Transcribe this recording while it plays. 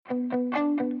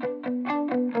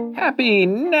Happy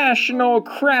National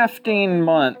Crafting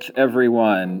Month,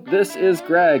 everyone. This is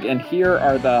Greg, and here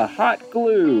are the hot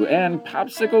glue and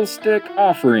popsicle stick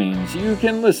offerings you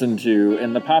can listen to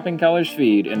in the Popping Colors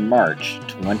feed in March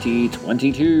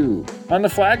 2022. On the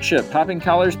flagship Popping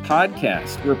Colors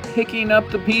podcast, we're picking up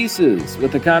the pieces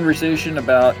with a conversation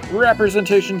about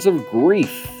representations of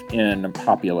grief in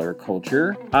popular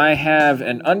culture. I have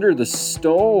an Under the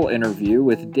Stole interview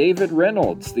with David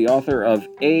Reynolds, the author of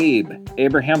Abe,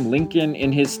 Abraham Lincoln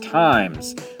in His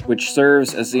Times, which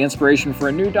serves as the inspiration for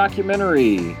a new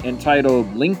documentary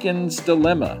entitled Lincoln's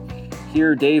Dilemma.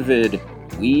 Here David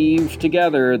weave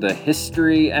together the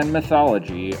history and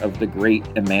mythology of the great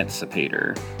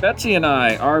emancipator. Betsy and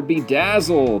I are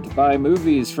bedazzled by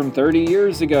movies from 30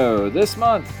 years ago. This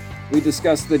month, we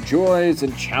discuss the joys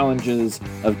and challenges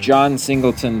of John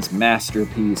Singleton's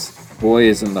masterpiece,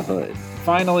 Boys in the Hood.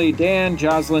 Finally, Dan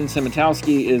Joslyn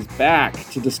Simitowski is back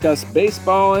to discuss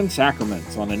baseball and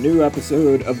sacraments on a new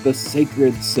episode of The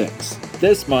Sacred Six.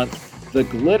 This month, the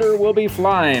glitter will be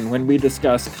flying when we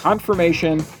discuss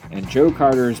confirmation and Joe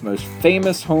Carter's most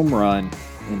famous home run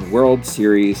in World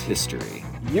Series history.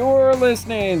 You're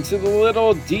listening to the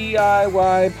little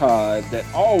DIY pod that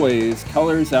always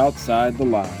colors outside the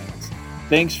lines.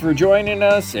 Thanks for joining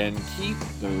us, and keep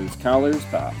those collars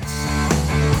popped.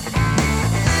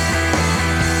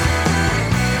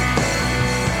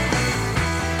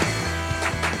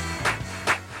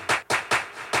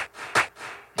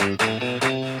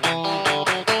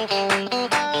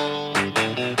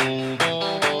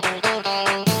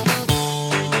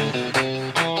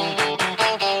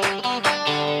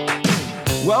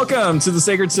 Welcome to The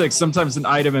Sacred Six. Sometimes an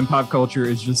item in pop culture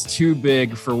is just too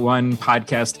big for one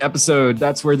podcast episode.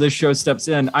 That's where this show steps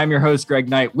in. I'm your host, Greg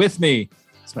Knight. With me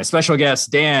is my special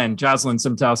guest, Dan Joslyn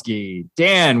Simitowski.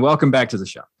 Dan, welcome back to the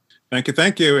show. Thank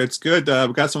you. It's good.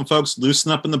 We've got some folks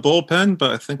loosen up in the bullpen,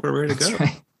 but I think we're ready to go.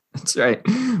 That's right.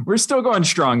 We're still going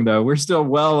strong, though. We're still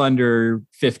well under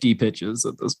 50 pitches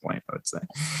at this point, I would say.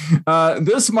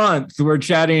 This month, we're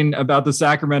chatting about the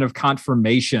sacrament of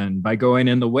confirmation by going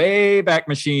in the way back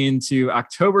machine to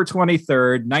October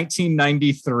 23rd,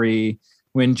 1993,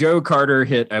 when Joe Carter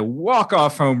hit a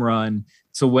walk-off home run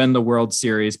to win the World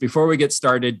Series. Before we get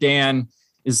started, Dan,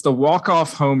 is the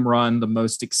walk-off home run the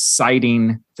most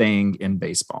exciting thing in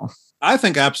baseball? I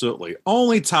think absolutely.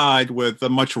 Only tied with the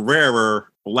much rarer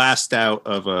blast out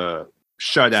of a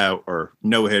shutout or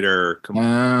no-hitter.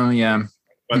 Oh, yeah.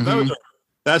 But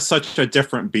that's such a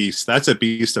different beast. That's a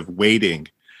beast of waiting.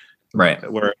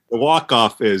 Right. Where the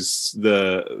walk-off is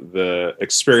the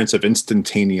experience of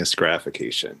instantaneous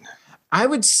gratification. I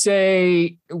would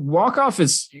say walk-off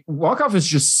is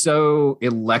just so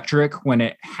electric when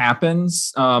it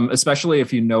happens, especially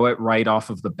if you know it right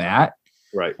off of the bat.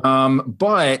 Right.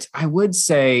 But I would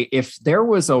say if there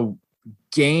was a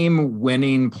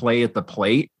game-winning play at the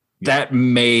plate, that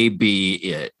may be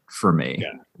it for me.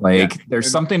 Yeah.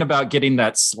 There's something about getting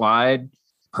that slide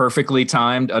perfectly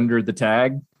timed under the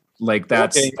tag.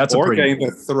 That's getting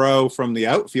the throw from the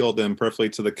outfield and perfectly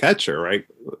to the catcher, right?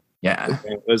 Yeah.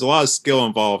 There's a lot of skill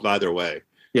involved either way.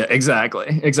 Yeah,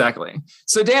 exactly.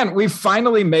 So Dan, we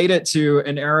finally made it to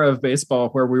an era of baseball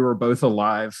where we were both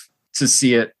alive to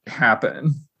see it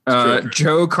happen.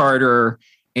 Joe Carter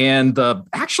and the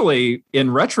actually, in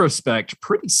retrospect,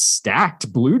 pretty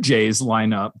stacked Blue Jays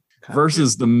lineup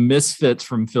versus the misfits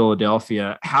from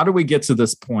Philadelphia. How do we get to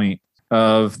this point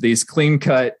of these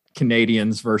clean-cut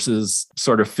Canadians versus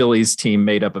sort of Phillies team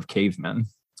made up of cavemen?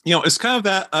 You know, it's kind of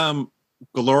that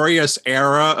glorious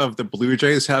era of the Blue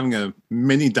Jays having a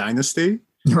mini dynasty.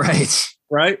 Right.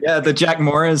 Yeah, the Jack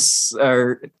Morris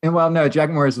Jack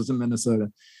Morris was in Minnesota.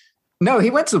 No,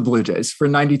 he went to the Blue Jays for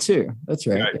 92. That's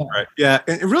right. Right. Yeah.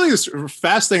 And it really is a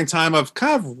fascinating time of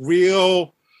kind of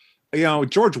real,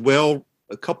 George Will,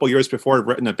 a couple years before, had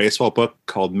written a baseball book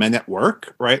called Men at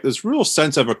Work, right? There's real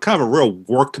sense of a kind of a real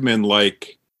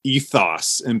workman-like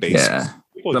ethos in baseball. Yeah.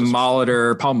 Paul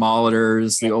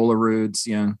Molitor's, the Olaruds.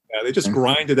 Yeah. They just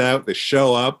grind it out. They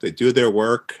show up, they do their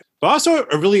work. But also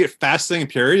a really fascinating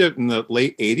period in the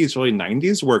late 80s, early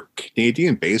 90s, where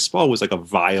Canadian baseball was like a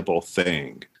viable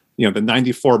thing. The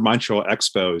 94 Montreal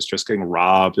Expos just getting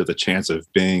robbed of the chance of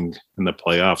being in the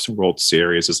playoffs and World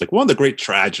Series is like one of the great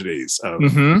tragedies of.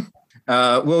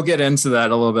 We'll get into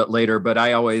that a little bit later, but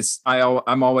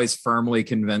I'm always firmly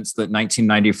convinced that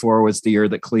 1994 was the year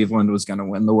that Cleveland was going to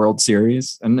win the World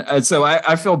Series. And so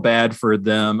I feel bad for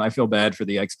them. I feel bad for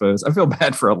the Expos. I feel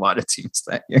bad for a lot of teams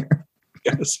that year.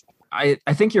 Yes. I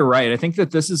think you're right. I think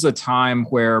that this is a time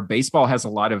where baseball has a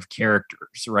lot of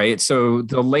characters, right? So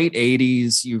the late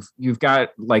 80s, you've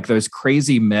got like those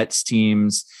crazy Mets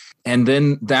teams And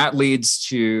then that leads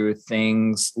to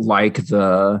things like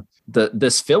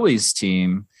this Phillies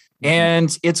team.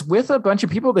 And it's with a bunch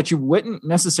of people that you wouldn't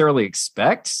necessarily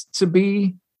expect to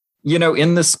be,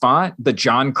 in the spot, the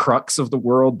John Kruk's of the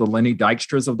world, the Lenny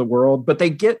Dykstras of the world, but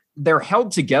they're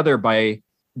held together by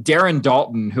Darren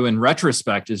Dalton, who in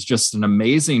retrospect is just an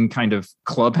amazing kind of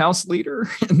clubhouse leader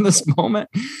in this moment.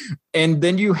 And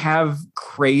then you have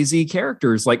crazy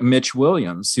characters like Mitch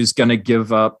Williams, who's going to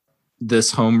give up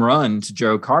this home run to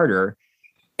Joe Carter.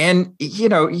 And,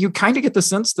 you kind of get the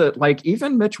sense that like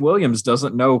even Mitch Williams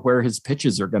doesn't know where his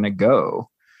pitches are going to go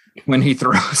when he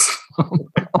throws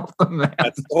off the mat.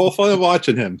 That's all fun of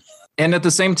watching him. And at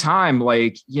the same time,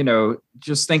 like,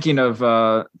 just thinking of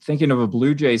a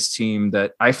Blue Jays team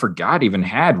that I forgot even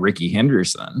had Ricky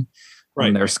Henderson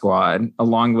on their squad,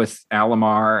 along with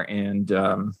Alomar and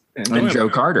Joe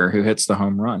Carter, who hits the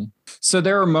home run. So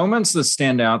there are moments that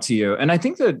stand out to you. And I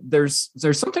think that there's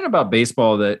something about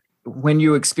baseball that when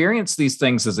you experience these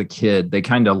things as a kid, they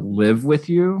kind of live with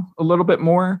you a little bit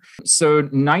more. So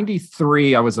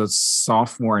 93, I was a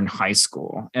sophomore in high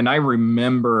school. And I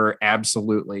remember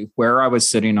absolutely where I was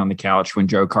sitting on the couch when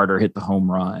Joe Carter hit the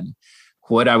home run,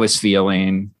 what I was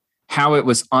feeling, how it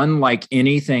was unlike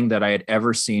anything that I had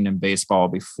ever seen in baseball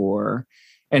before.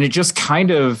 And it just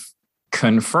kind of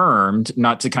confirmed,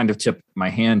 not to kind of tip my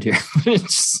hand here, but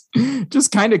it just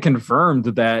kind of confirmed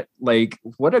that like,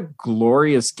 what a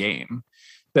glorious game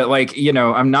that like,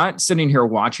 I'm not sitting here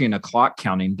watching a clock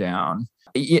counting down.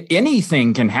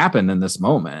 Anything can happen in this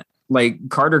moment. Like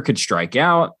Carter could strike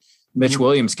out. Mitch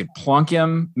Williams could plunk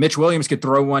him. Mitch Williams could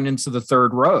throw one into the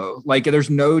third row. Like there's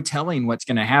no telling what's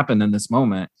going to happen in this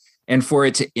moment. And for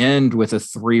it to end with a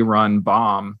 3-run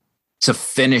bomb to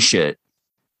finish it,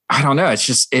 I don't know. It's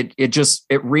just,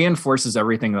 it reinforces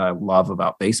everything that I love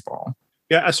about baseball.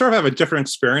 Yeah, I sort of have a different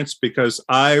experience because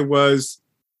I was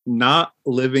not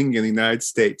living in the United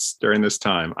States during this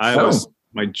time. I was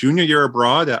my junior year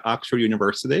abroad at Oxford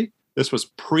University. This was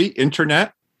pre-internet.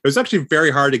 It was actually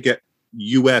very hard to get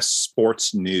U.S.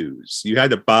 sports news. You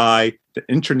had to buy the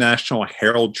International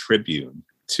Herald Tribune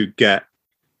to get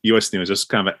U.S. news. It's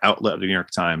kind of an outlet of the New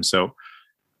York Times. So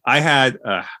I had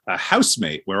a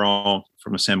housemate. We're all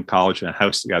from the same college in a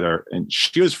house together. And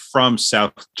she was from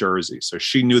South Jersey. So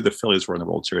she knew the Phillies were in the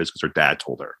World Series because her dad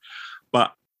told her.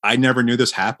 But I never knew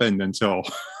this happened until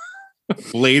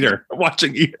later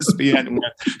watching ESPN when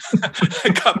I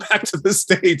got back to the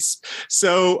States.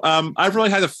 So I've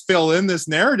really had to fill in this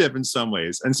narrative in some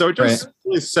ways. And so it just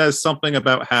really says something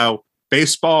about how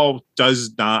baseball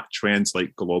does not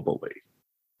translate globally.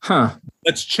 Huh.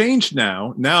 That's changed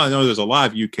now. Now I know there's a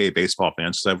lot of UK baseball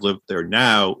fans because I've lived there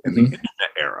now in the internet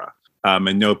era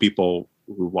and know people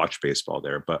who watch baseball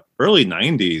there. But early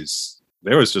 90s,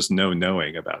 there was just no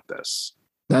knowing about this.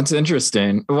 That's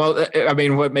interesting. Well, I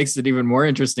mean, what makes it even more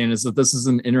interesting is that this is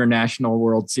an international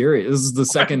World Series. This is the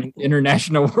second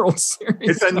international World Series.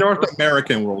 It's a North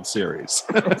American World Series.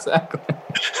 Exactly.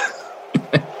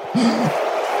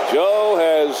 Joe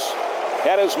has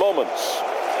had his moments.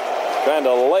 Trying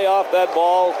to lay off that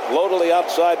ball, low to the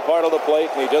outside part of the plate,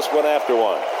 and he just went after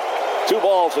one. 2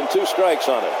 balls and 2 strikes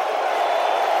on it.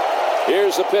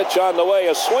 Here's the pitch on the way,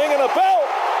 a swing and a belt.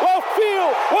 Left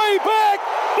field, way back.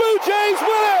 Blue Jays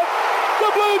win it.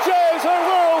 The Blue Jays are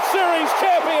World Series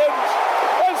champions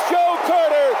as Joe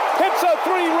Carter hits a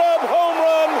 3-run home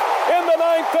run in the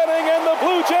 9th inning, and the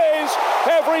Blue Jays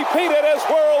have repeated as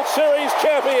World Series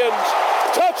champions.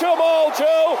 Touch them all,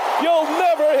 Joe. You'll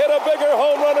never hit a bigger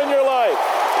home run in your life.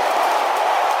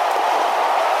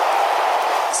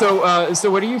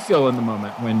 So what do you feel in the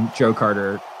moment when Joe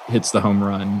Carter hits the home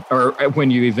run, or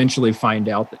when you eventually find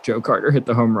out that Joe Carter hit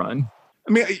the home run?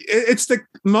 I mean, it's the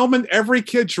moment every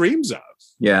kid dreams of.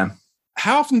 Yeah.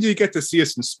 How often do you get to see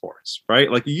this in sports, right?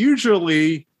 Like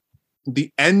usually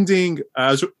the ending,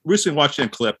 I was recently watching a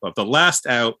clip of the last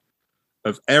out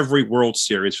of every World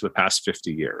Series for the past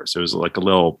 50 years. It was like a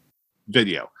little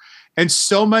video. And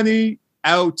so many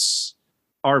outs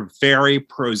are very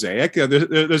prosaic.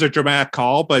 There's a dramatic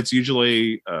call, but it's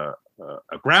usually a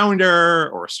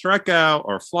grounder or a strikeout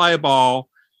or a fly ball.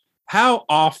 How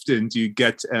often do you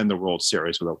get to end the World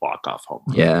Series with a walk-off home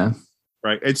run? Yeah.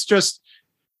 Right? It's just,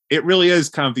 it really is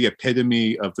kind of the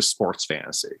epitome of the sports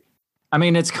fantasy. I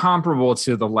mean, it's comparable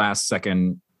to the last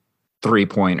second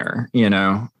 3-pointer,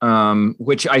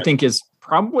 which I think is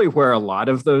probably where a lot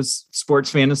of those sports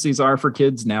fantasies are for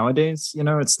kids nowadays.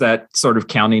 It's that sort of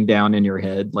counting down in your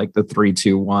head, like the 3,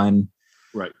 2, 1,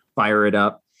 right? Fire it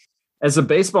up. As a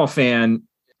baseball fan,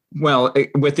 well,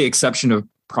 with the exception of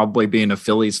probably being a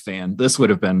Phillies fan, this would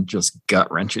have been just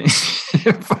gut wrenching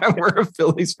if I were a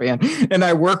Phillies fan. And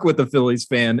I work with a Phillies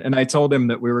fan, and I told him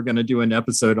that we were going to do an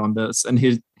episode on this, and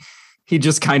he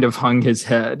just kind of hung his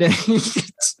head.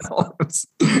 It's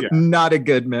not a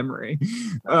good memory.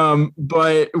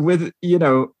 But with,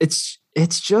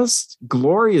 it's just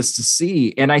glorious to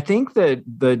see. And I think that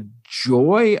the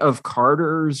joy of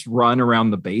Carter's run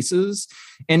around the bases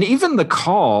and even the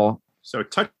call. So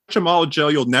touch them all, Joe.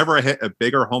 You'll never hit a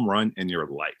bigger home run in your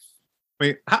life. I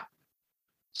mean,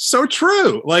 so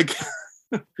true. Like,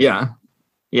 yeah.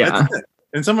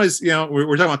 And somebody's,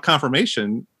 we're talking about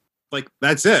confirmation. Like,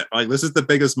 that's it. Like, this is the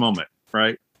biggest moment,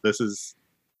 right? This is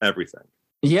everything.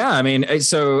 Yeah. I mean,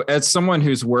 so as someone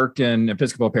who's worked in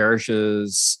Episcopal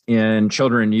parishes in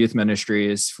children and youth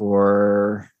ministries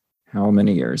for how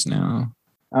many years now?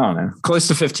 I don't know, close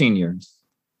to 15 years.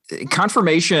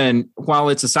 Confirmation, while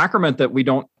it's a sacrament that we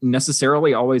don't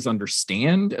necessarily always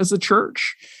understand as a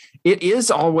church, it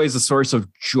is always a source of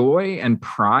joy and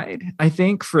pride, I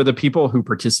think, for the people who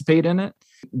participate in it.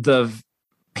 The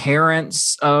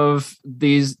parents of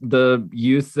the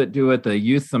youth that do it, the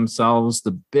youth themselves,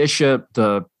 the bishop,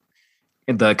 the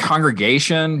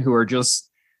congregation, who are just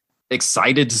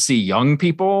excited to see young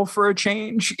people for a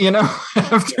change,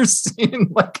 after seeing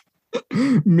like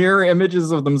mirror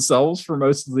images of themselves for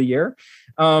most of the year.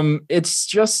 It's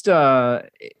just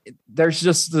there's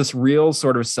just this real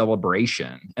sort of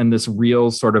celebration and this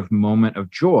real sort of moment of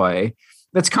joy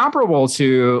that's comparable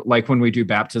to like when we do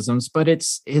baptisms, but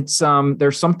it's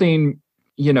there's something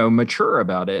mature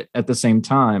about it at the same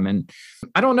time. And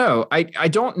I don't know, I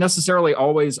don't necessarily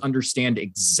always understand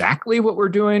exactly what we're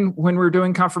doing when we're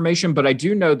doing confirmation, but I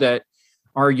do know that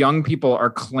our young people are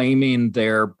claiming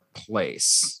their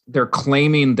place. They're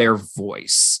claiming their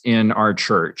voice in our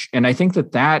church. And I think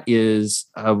that is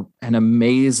an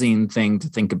amazing thing to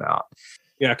think about.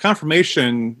 Yeah,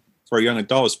 confirmation for a young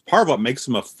adult is part of what makes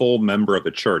them a full member of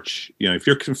the church. If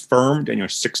you're confirmed and you're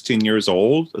 16 years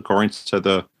old, according to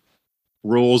the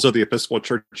rules of the Episcopal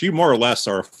Church, you more or less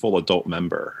are a full adult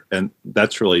member. And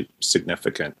that's really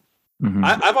significant. Mm-hmm.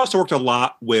 I've also worked a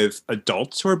lot with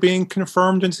adults who are being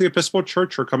confirmed into the Episcopal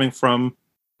Church, who are coming from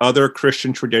other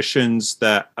Christian traditions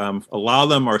that a lot of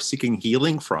them are seeking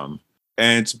healing from.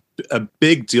 And it's a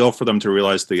big deal for them to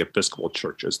realize the Episcopal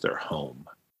Church is their home.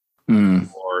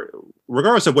 Or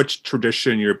regardless of which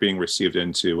tradition you're being received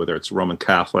into, whether it's Roman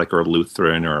Catholic or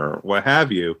Lutheran or what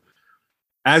have you,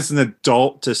 as an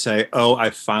adult to say, oh,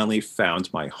 I finally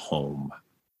found my home.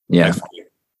 Yeah.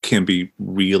 Can be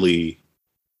really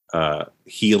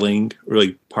healing,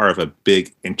 really part of a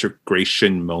big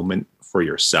integration moment for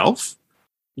yourself.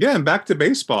 Yeah, and back to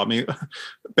baseball. I mean,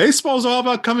 baseball is all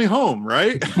about coming home,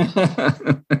 right?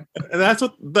 And that's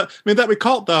what that we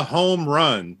call it the home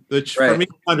run. Which for me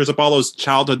conjures up all those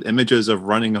childhood images of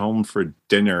running home for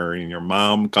dinner and your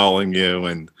mom calling you,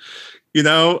 and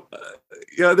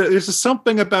there's just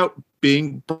something about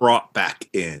being brought back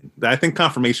in that I think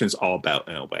confirmation is all about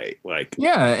in a way. Like,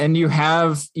 yeah. And you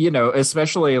have,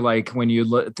 especially like when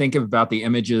you think about the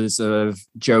images of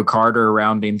Joe Carter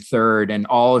rounding third and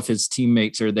all of his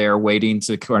teammates are there waiting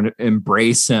to kind of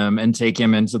embrace him and take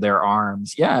him into their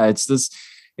arms. Yeah. It's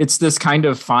this kind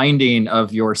of finding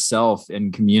of yourself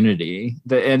in community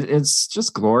and it's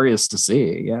just glorious to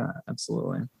see. Yeah,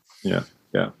 absolutely. Yeah.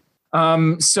 Yeah.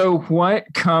 So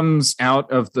what comes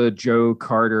out of the Joe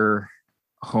Carter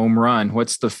home run?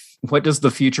 What does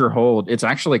the future hold? It's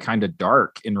actually kind of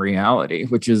dark in reality,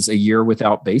 which is a year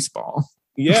without baseball.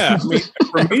 Yeah. I mean,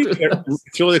 for me,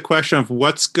 it's really a question of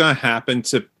what's going to happen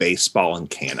to baseball in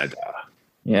Canada.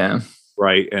 Yeah.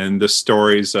 Right. And the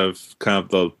stories of kind of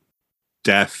the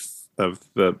death of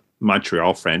the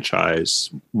Montreal franchise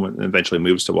when it eventually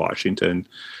moves to Washington.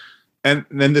 And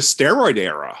then the steroid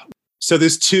era. So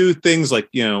there's two things like,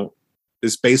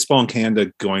 is baseball in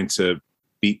Canada going to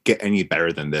get any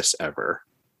better than this ever?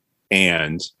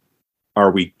 And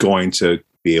are we going to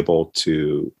be able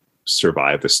to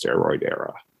survive the steroid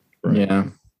era? Right? Yeah.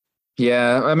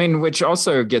 Yeah. I mean, which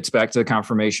also gets back to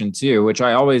confirmation too, which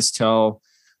I always tell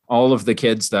all of the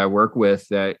kids that I work with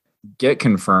that get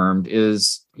confirmed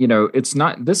is,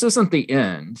 this isn't the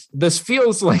end. This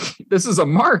feels like this is a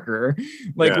marker.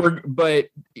 Like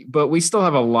but we still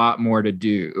have a lot more to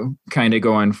do kind of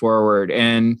going forward.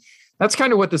 And that's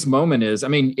kind of what this moment is. I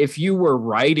mean, if you were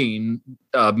writing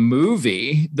a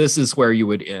movie, this is where you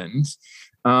would end.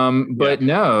 But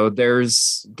no,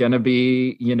 there's going to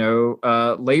be,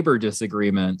 labor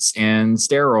disagreements and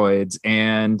steroids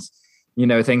and,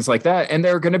 things like that. And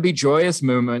there are going to be joyous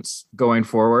moments going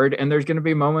forward. And there's going to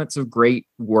be moments of great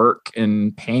work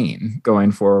and pain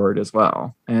going forward as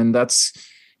well. And that's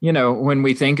when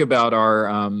we think about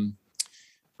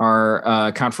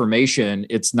our confirmation,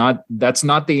 that's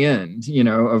not the end,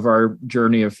 of our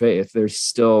journey of faith. There's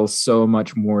still so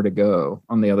much more to go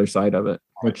on the other side of it,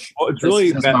 which it's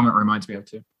really this moment reminds me of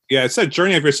too. Yeah, it's that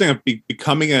journey of you're saying of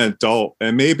becoming an adult,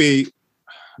 and maybe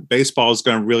baseball is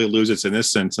going to really lose its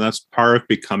innocence, and that's part of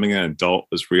becoming an adult,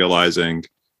 is realizing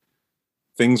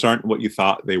things aren't what you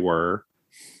thought they were.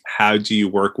 How do you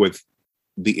work with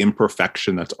the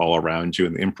imperfection that's all around you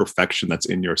and the imperfection that's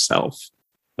in yourself?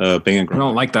 I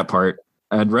don't like that part.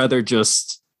 I'd rather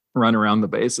just run around the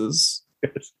bases,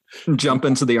 jump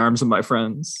into the arms of my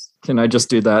friends. Can I just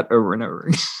do that over and over?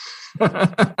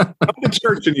 Come to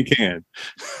church and you can.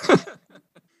 All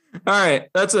right,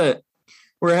 that's it.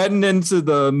 We're heading into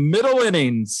the middle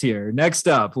innings here. Next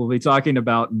up, we'll be talking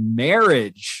about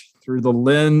marriage through the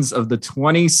lens of the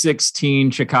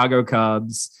 2016 Chicago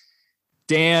Cubs.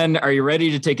 Dan, are you ready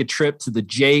to take a trip to the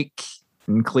Jake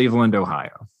in Cleveland,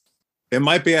 Ohio? It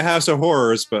might be a house of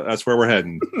horrors, but that's where we're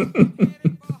heading.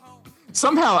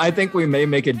 Somehow, I think we may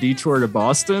make a detour to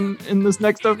Boston in this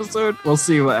next episode. We'll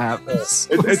see what happens.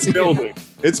 It's building.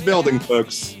 It's building,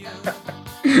 folks.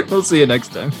 We'll see you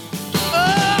next time.